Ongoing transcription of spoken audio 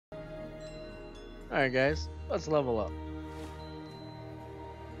Alright guys, let's level up.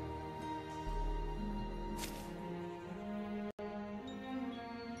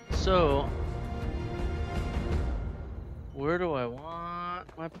 So, where do I want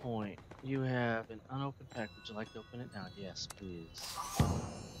my point? You have an unopened pack. Would you like to open it now? Yes, please.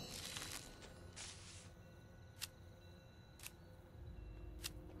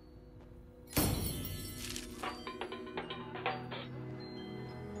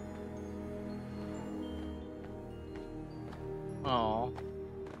 Oh.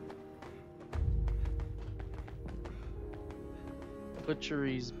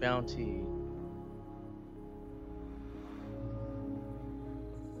 Butchery's bounty.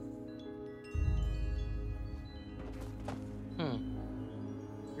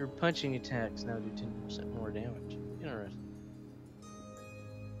 Your punching attacks now do 10% more damage. Interesting.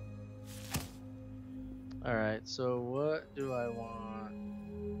 Alright, so what do I want?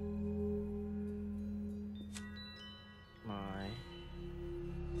 I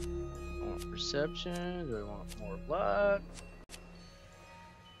want perception? Do I want more blood?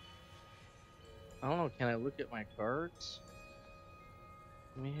 I don't know, can I look at my cards?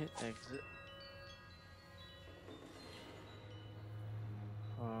 Let me hit exit.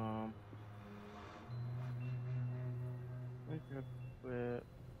 Quit.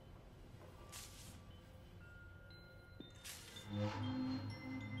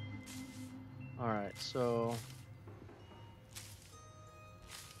 Alright,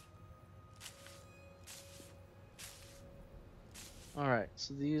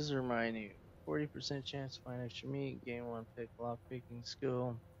 so these are my new 40% chance to find extra meat, gain 1 pick lock picking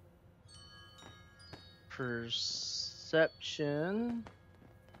skill. Perception.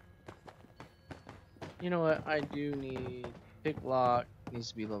 You know what? I do need pick lock, needs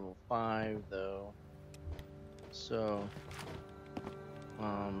to be level 5 though. So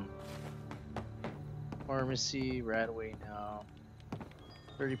pharmacy, right away now.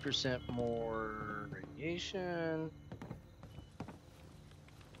 30% more radiation.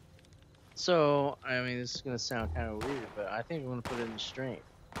 So, I mean, this is gonna sound kind of weird, but I think I'm gonna put it in strength.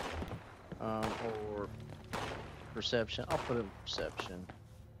 Or perception. I'll put it in perception.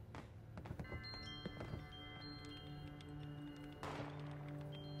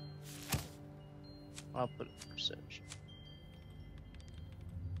 I'll put it in perception.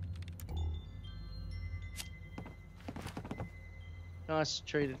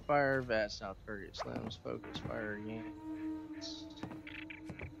 Concentrated fire, vast now target slams, focus fire again.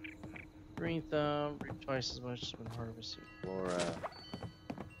 Green thumb, reap twice as much as when harvesting flora.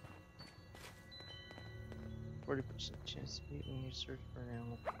 40% chance to meet when you search for an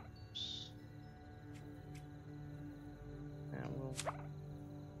animal corpse. And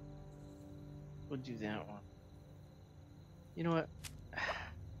we'll do that one. You know what?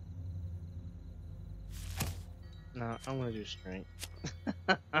 No, I'm gonna do strength.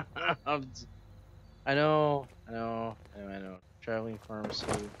 I know. Traveling pharmacy,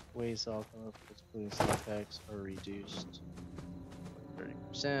 waste alcohol, including side effects, are reduced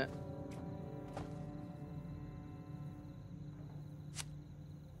 30%.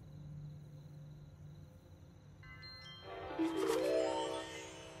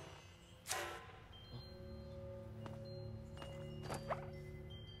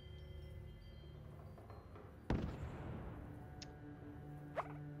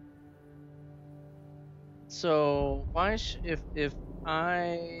 So why if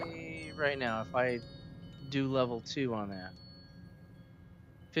I right now if I do level 2 on that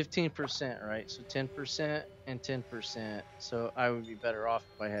 15%, right? So 10% and 10%. So I would be better off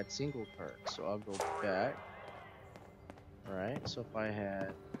if I had single cards. So I'll go back. All right. So if I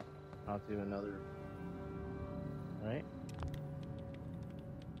had, I'll do another. Right.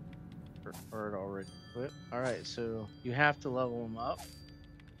 Card already equipped. All right. So you have to level them up.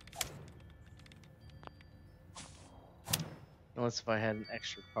 Unless if I had an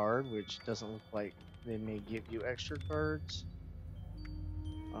extra card, which doesn't look like they may give you extra cards.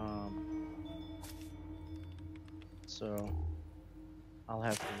 So I'll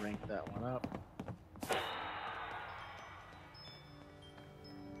have to rank that one up.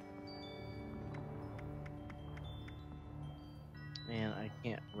 And I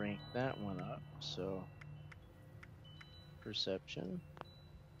can't rank that one up, so perception.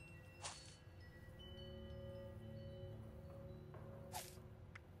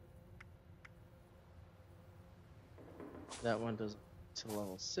 That one doesn't to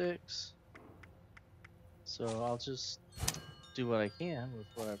level 6. So I'll just do what I can with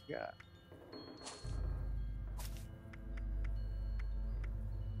what I've got.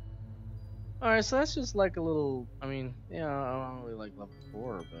 Alright, so that's just like a little, I mean, yeah, I don't really like level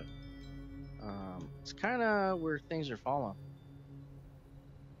 4, but It's kind of where things are falling.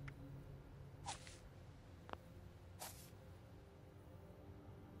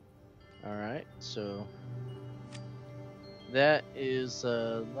 All right, so that is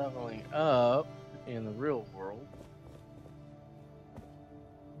leveling up in the real world.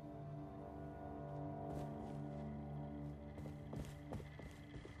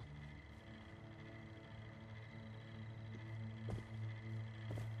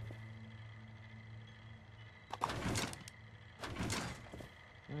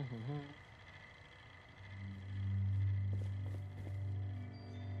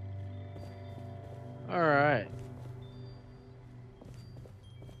 All right.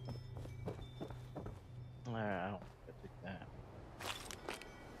 I don't think I took that.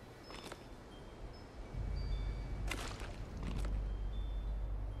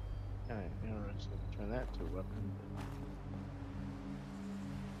 Kind of interesting to turn that to a weapon.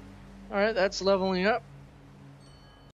 All right, that's leveling up.